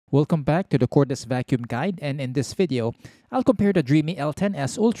Welcome back to the Cordless Vacuum Guide, and in this video, I'll compare the Dreame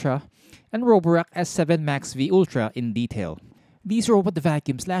L10S Ultra and Roborock S7 MaxV Ultra in detail. These robot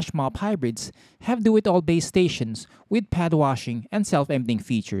vacuum/mop hybrids have do-it-all base stations with pad washing and self-emptying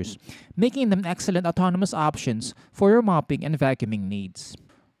features, making them excellent autonomous options for your mopping and vacuuming needs.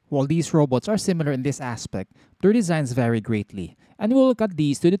 While these robots are similar in this aspect, their designs vary greatly, and we'll look at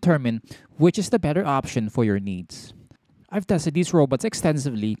these to determine which is the better option for your needs. I've tested these robots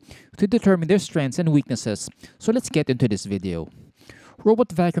extensively to determine their strengths and weaknesses, so let's get into this video.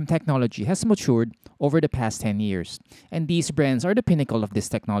 Robot vacuum technology has matured over the past 10 years, and these brands are the pinnacle of this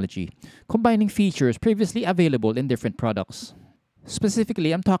technology, combining features previously available in different products.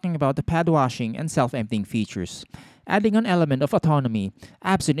 Specifically, I'm talking about the pad washing and self-emptying features, adding an element of autonomy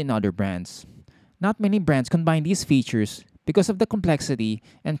absent in other brands. Not many brands combine these features because of the complexity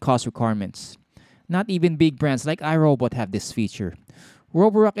and cost requirements. Not even big brands like iRobot have this feature.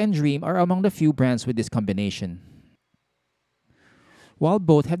 Roborock and Dreame are among the few brands with this combination. While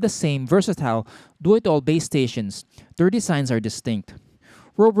both have the same versatile do-it-all base stations, their designs are distinct.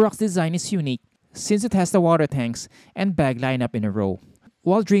 Roborock's design is unique since it has the water tanks and bag lined up in a row,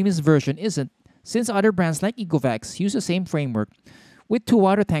 while Dreame's version isn't, since other brands like Ecovacs use the same framework with two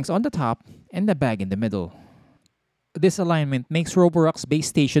water tanks on the top and the bag in the middle. This alignment makes Roborock's base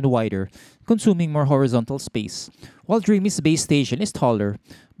station wider, consuming more horizontal space, while Dreame's base station is taller,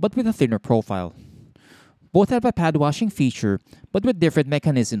 but with a thinner profile. Both have a pad washing feature, but with different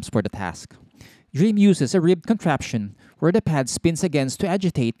mechanisms for the task. Dreame uses a ribbed contraption where the pad spins against to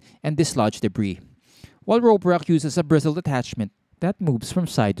agitate and dislodge debris, while Roborock uses a bristled attachment that moves from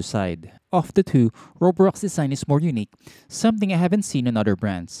side to side. Of the two, Roborock's design is more unique, something I haven't seen in other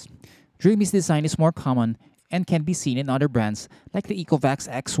brands. Dreame's design is more common and can be seen in other brands like the Ecovacs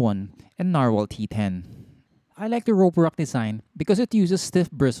X1 and Narwhal T10. I like the Roborock design because it uses stiff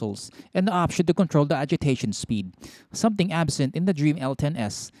bristles and the option to control the agitation speed, something absent in the Dreame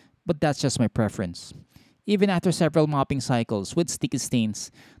L10S, but that's just my preference. Even after several mopping cycles with sticky stains,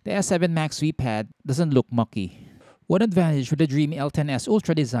 the S7 MaxV pad doesn't look mucky. One advantage with the Dreame L10S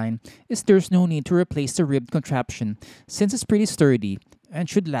Ultra design is there's no need to replace the ribbed contraption since it's pretty sturdy and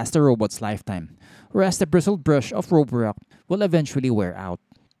should last the robot's lifetime, whereas the bristled brush of Roborock will eventually wear out.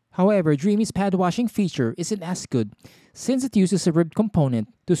 However, Dreame's pad washing feature isn't as good since it uses a ribbed component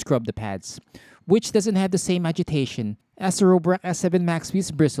to scrub the pads, which doesn't have the same agitation as the Roborock S7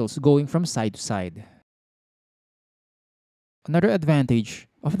 MaxV's bristles going from side to side. Another advantage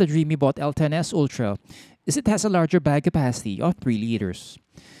of the Dreame bought L10S Ultra is it has a larger bag capacity of 3 liters,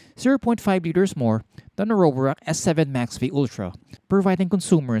 0.5 liters more than the Roborock S7 MaxV Ultra, providing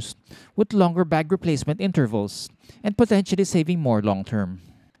consumers with longer bag replacement intervals and potentially saving more long-term.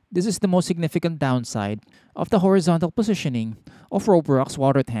 This is the most significant downside of the horizontal positioning of Roborock's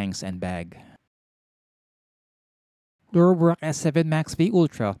water tanks and bag. The Roborock S7 MaxV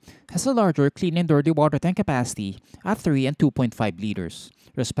Ultra has a larger clean and dirty water tank capacity at 3 and 2.5 liters,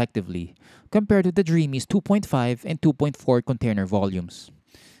 respectively, compared to the Dreame's 2.5 and 2.4 container volumes.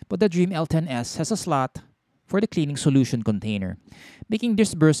 But the Dreame L10S has a slot for the cleaning solution container, making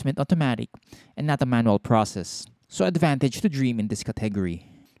disbursement automatic and not a manual process, so advantage to Dreame in this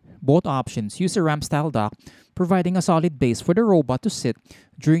category. Both options use a ramp-style dock, providing a solid base for the robot to sit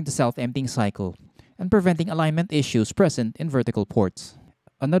during the self-emptying cycle, and preventing alignment issues present in vertical ports.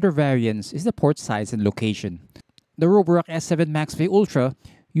 Another variance is the port size and location. The Roborock S7 MaxV Ultra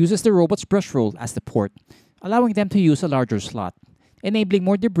uses the robot's brush roll as the port, allowing them to use a larger slot, enabling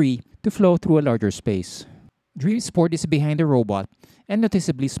more debris to flow through a larger space. Dreame's port is behind the robot and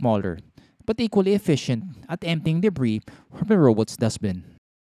noticeably smaller, but equally efficient at emptying debris from the robot's dustbin.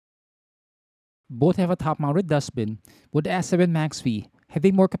 Both have a top-mounted dustbin, with the S7 MaxV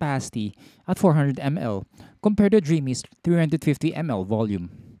having more capacity at 400 ml compared to Dreame's 350 ml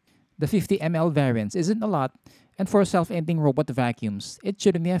volume. The 50 ml variance isn't a lot, and for self-emptying robot vacuums, it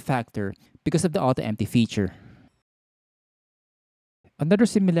shouldn't be a factor because of the auto-empty feature. Another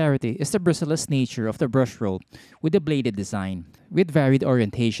similarity is the bristleless nature of the brush roll with the bladed design, with varied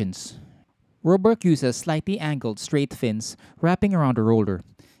orientations. Roborock uses slightly angled straight fins wrapping around the roller,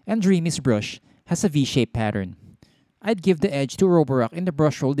 and Dreame's brush has a V-shaped pattern. I'd give the edge to Roborock in the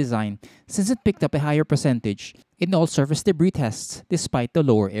brush roll design since it picked up a higher percentage in all surface debris tests despite the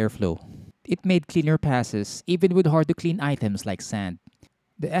lower airflow. It made cleaner passes even with hard-to-clean items like sand.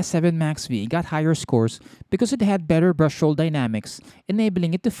 The S7 MaxV got higher scores because it had better brush roll dynamics,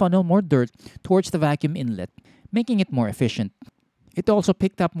 enabling it to funnel more dirt towards the vacuum inlet, making it more efficient. It also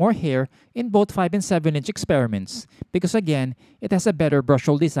picked up more hair in both 5 and 7-inch experiments because again, it has a better brush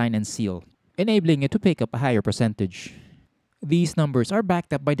roll design and seal, enabling it to pick up a higher percentage. These numbers are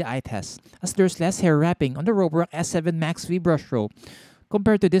backed up by the eye test, as there's less hair wrapping on the Roborock S7 MaxV brush row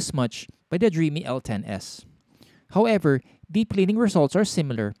compared to this much by the Dreame L10S. However, deep cleaning results are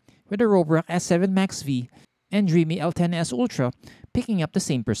similar, with the Roborock S7 MaxV and Dreame L10S Ultra picking up the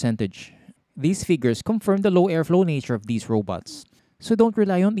same percentage. These figures confirm the low airflow nature of these robots, so don't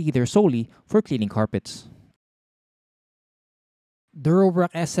rely on either solely for cleaning carpets. The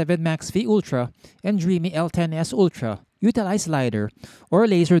Roborock S7 MaxV Ultra and Dreame L10S Ultra utilize LiDAR or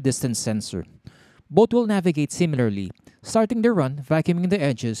laser distance sensor. Both will navigate similarly, starting the run vacuuming the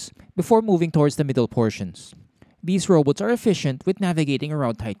edges before moving towards the middle portions. These robots are efficient with navigating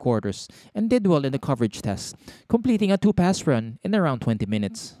around tight quarters and did well in the coverage test, completing a 2-pass run in around 20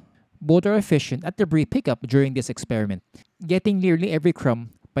 minutes. Both are efficient at debris pickup during this experiment, getting nearly every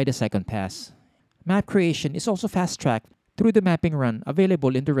crumb by the second pass. Map creation is also fast-tracked through the mapping run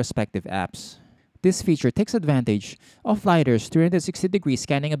available in the respective apps. This feature takes advantage of LiDAR's 360-degree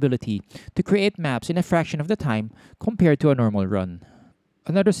scanning ability to create maps in a fraction of the time compared to a normal run.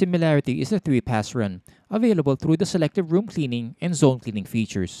 Another similarity is the 3-pass run, available through the selective room cleaning and zone cleaning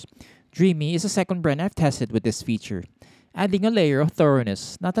features. Dreame is the second brand I've tested with this feature, adding a layer of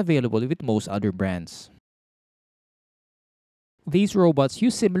thoroughness not available with most other brands. These robots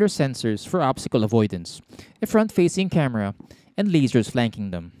use similar sensors for obstacle avoidance, a front-facing camera, and lasers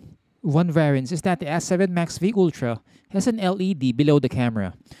flanking them. One variance is that the S7 MaxV Ultra has an LED below the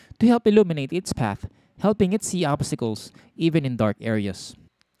camera to help illuminate its path, helping it see obstacles even in dark areas.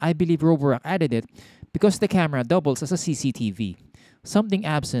 I believe Roborock added it because the camera doubles as a CCTV, something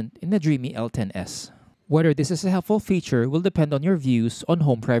absent in the Dreame L10S. Whether this is a helpful feature will depend on your views on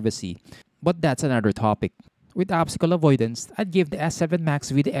home privacy, but that's another topic. With obstacle avoidance, I'd give the S7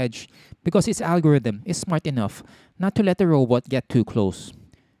 MaxV the edge because its algorithm is smart enough not to let the robot get too close.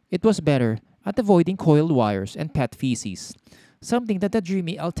 It was better at avoiding coiled wires and pet feces, something that the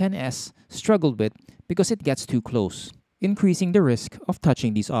Dreame L10S struggled with because it gets too close, increasing the risk of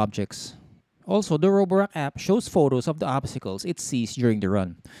touching these objects. Also, the Roborock app shows photos of the obstacles it sees during the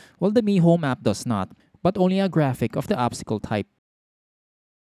run, while the Mi Home app does not, but only a graphic of the obstacle type.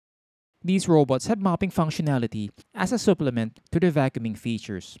 These robots have mopping functionality as a supplement to the vacuuming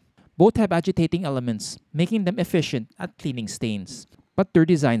features. Both have agitating elements, making them efficient at cleaning stains, but their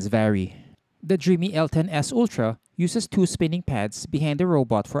designs vary. The Dreame L10S Ultra uses 2 spinning pads behind the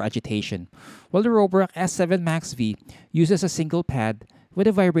robot for agitation, while the Roborock S7 MaxV uses a single pad with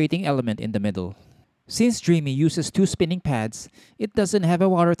a vibrating element in the middle. Since Dreame uses 2 spinning pads, it doesn't have a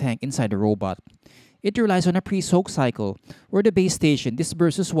water tank inside the robot. It relies on a pre-soak cycle, where the base station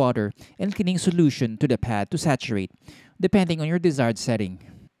disperses water and cleaning solution to the pad to saturate, depending on your desired setting.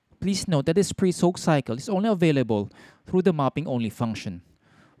 Please note that this pre-soak cycle is only available through the mopping-only function,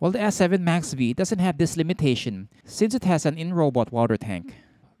 while the S7 MaxV doesn't have this limitation since it has an in-robot water tank.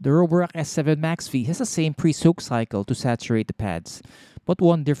 The Roborock S7 MaxV has the same pre-soak cycle to saturate the pads, but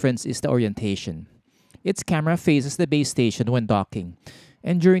one difference is the orientation. Its camera faces the base station when docking,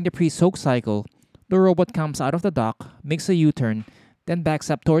 and during the pre-soak cycle, the robot comes out of the dock, makes a U-turn, then backs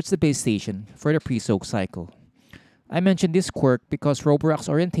up towards the base station for the pre-soak cycle. I mentioned this quirk because Roborock's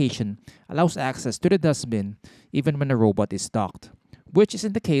orientation allows access to the dustbin even when the robot is docked, which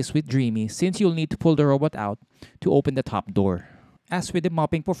isn't the case with Dreame since you'll need to pull the robot out to open the top door. As with the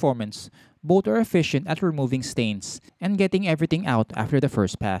mopping performance, both are efficient at removing stains and getting everything out after the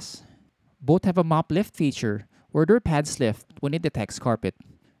first pass. Both have a mop lift feature where their pads lift when it detects carpet.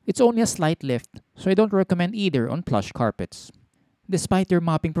 It's only a slight lift, so I don't recommend either on plush carpets. Despite their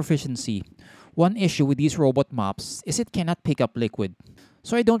mopping proficiency, one issue with these robot mops is it cannot pick up liquid,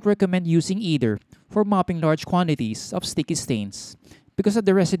 so I don't recommend using either for mopping large quantities of sticky stains because of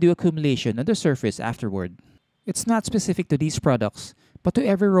the residue accumulation on the surface afterward. It's not specific to these products, but to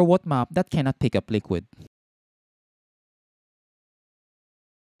every robot mop that cannot pick up liquid.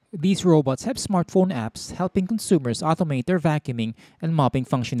 These robots have smartphone apps helping consumers automate their vacuuming and mopping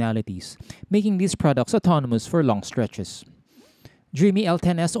functionalities, making these products autonomous for long stretches. Dreame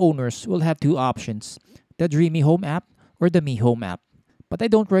L10S owners will have 2 options, the Dreame Home app or the Mi Home app, but I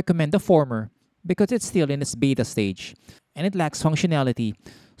don't recommend the former because it's still in its beta stage and it lacks functionality,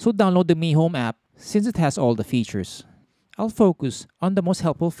 so download the Mi Home app since it has all the features. I'll focus on the most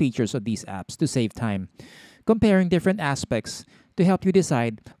helpful features of these apps to save time, comparing different aspects to help you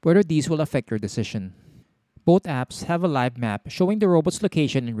decide whether these will affect your decision. Both apps have a live map showing the robot's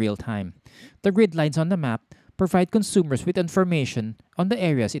location in real time. The grid lines on the map provide consumers with information on the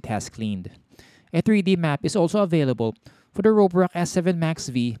areas it has cleaned. A 3D map is also available for the Roborock S7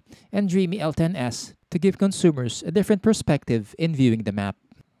 MaxV and Dreame L10S to give consumers a different perspective in viewing the map.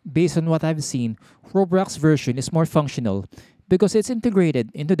 Based on what I've seen, Roborock's version is more functional because it's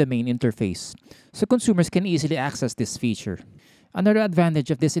integrated into the main interface, so consumers can easily access this feature. Another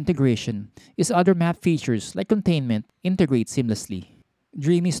advantage of this integration is other map features like containment integrate seamlessly.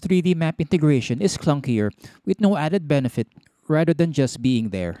 Dreame's 3D map integration is clunkier with no added benefit rather than just being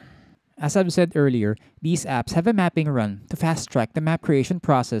there. As I've said earlier, these apps have a mapping run to fast-track the map creation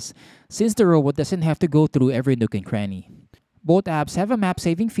process since the robot doesn't have to go through every nook and cranny. Both apps have a map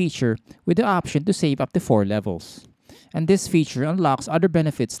saving feature with the option to save up to 4 levels. And this feature unlocks other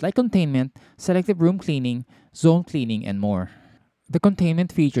benefits like containment, selective room cleaning, zone cleaning, and more. The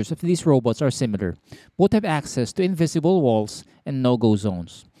containment features of these robots are similar. Both have access to invisible walls and no-go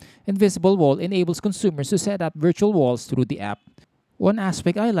zones. Invisible wall enables consumers to set up virtual walls through the app. One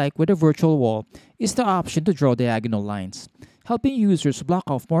aspect I like with a virtual wall is the option to draw diagonal lines, helping users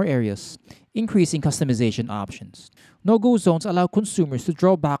block off more areas, increasing customization options. No-go zones allow consumers to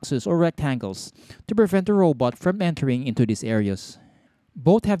draw boxes or rectangles to prevent the robot from entering into these areas.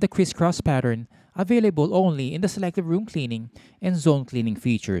 Both have the crisscross pattern, available only in the selective room cleaning and zone cleaning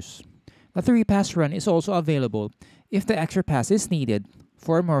features. The 3-pass run is also available if the extra pass is needed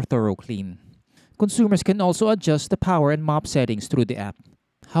for a more thorough clean. Consumers can also adjust the power and mop settings through the app.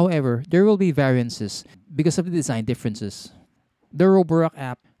 However, there will be variances because of the design differences. The Roborock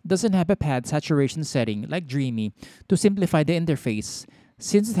app doesn't have a pad saturation setting like Dreame to simplify the interface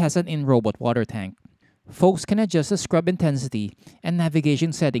since it has an in-robot water tank. Folks can adjust the scrub intensity and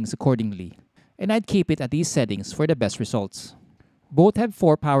navigation settings accordingly, and I'd keep it at these settings for the best results. Both have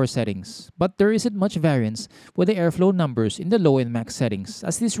 4 power settings, but there isn't much variance with the airflow numbers in the low and max settings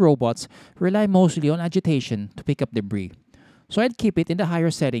as these robots rely mostly on agitation to pick up debris. So I'd keep it in the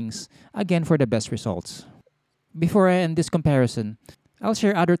higher settings, again for the best results. Before I end this comparison, I'll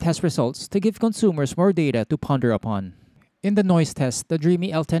share other test results to give consumers more data to ponder upon. In the noise test, the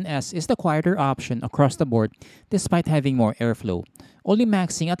Dreame L10S is the quieter option across the board despite having more airflow, only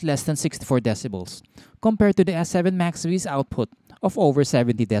maxing at less than 64 decibels, compared to the S7 MaxV's output of over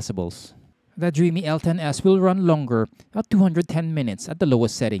 70 decibels. The Dreame L10S will run longer at 210 minutes at the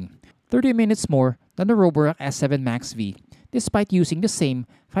lowest setting, 30 minutes more than the Roborock S7 MaxV, despite using the same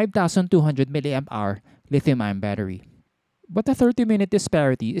 5200 mAh lithium-ion battery. But the 30-minute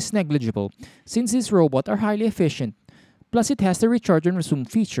disparity is negligible since these robots are highly efficient, plus it has the recharge and resume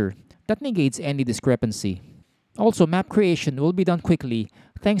feature that negates any discrepancy. Also, map creation will be done quickly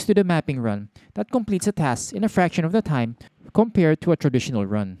thanks to the mapping run that completes a task in a fraction of the time compared to a traditional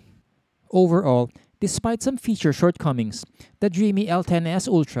run. Overall, despite some feature shortcomings, the Dreame L10S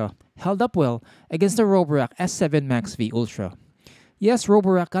Ultra held up well against the Roborock S7 MaxV Ultra. Yes,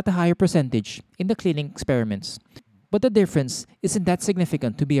 Roborock got a higher percentage in the cleaning experiments, but the difference isn't that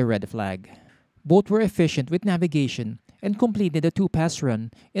significant to be a red flag. Both were efficient with navigation and completed the 2-pass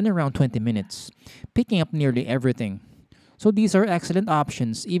run in around 20 minutes, picking up nearly everything. So these are excellent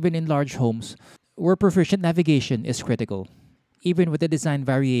options even in large homes where proficient navigation is critical. Even with the design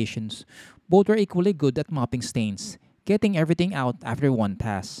variations, both are equally good at mopping stains, getting everything out after 1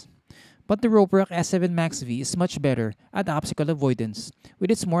 pass. But the Roborock S7 MaxV is much better at obstacle avoidance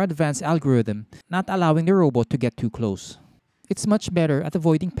with its more advanced algorithm not allowing the robot to get too close. It's much better at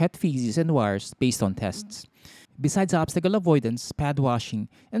avoiding pet feces and wires based on tests. Besides obstacle avoidance, pad washing,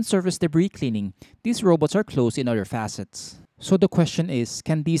 and surface debris cleaning, these robots are close in other facets. So the question is,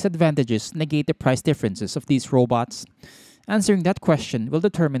 can these advantages negate the price differences of these robots? Answering that question will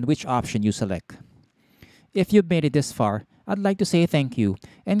determine which option you select. If you've made it this far, I'd like to say thank you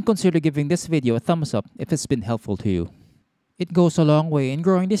and consider giving this video a thumbs up if it's been helpful to you. It goes a long way in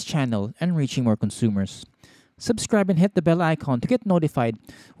growing this channel and reaching more consumers. Subscribe and hit the bell icon to get notified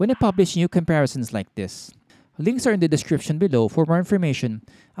when I publish new comparisons like this. Links are in the description below for more information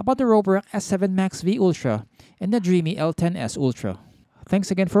about the Roborock S7 MaxV Ultra and the Dreame L10S Ultra. Thanks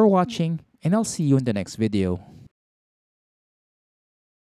again for watching, and I'll see you in the next video.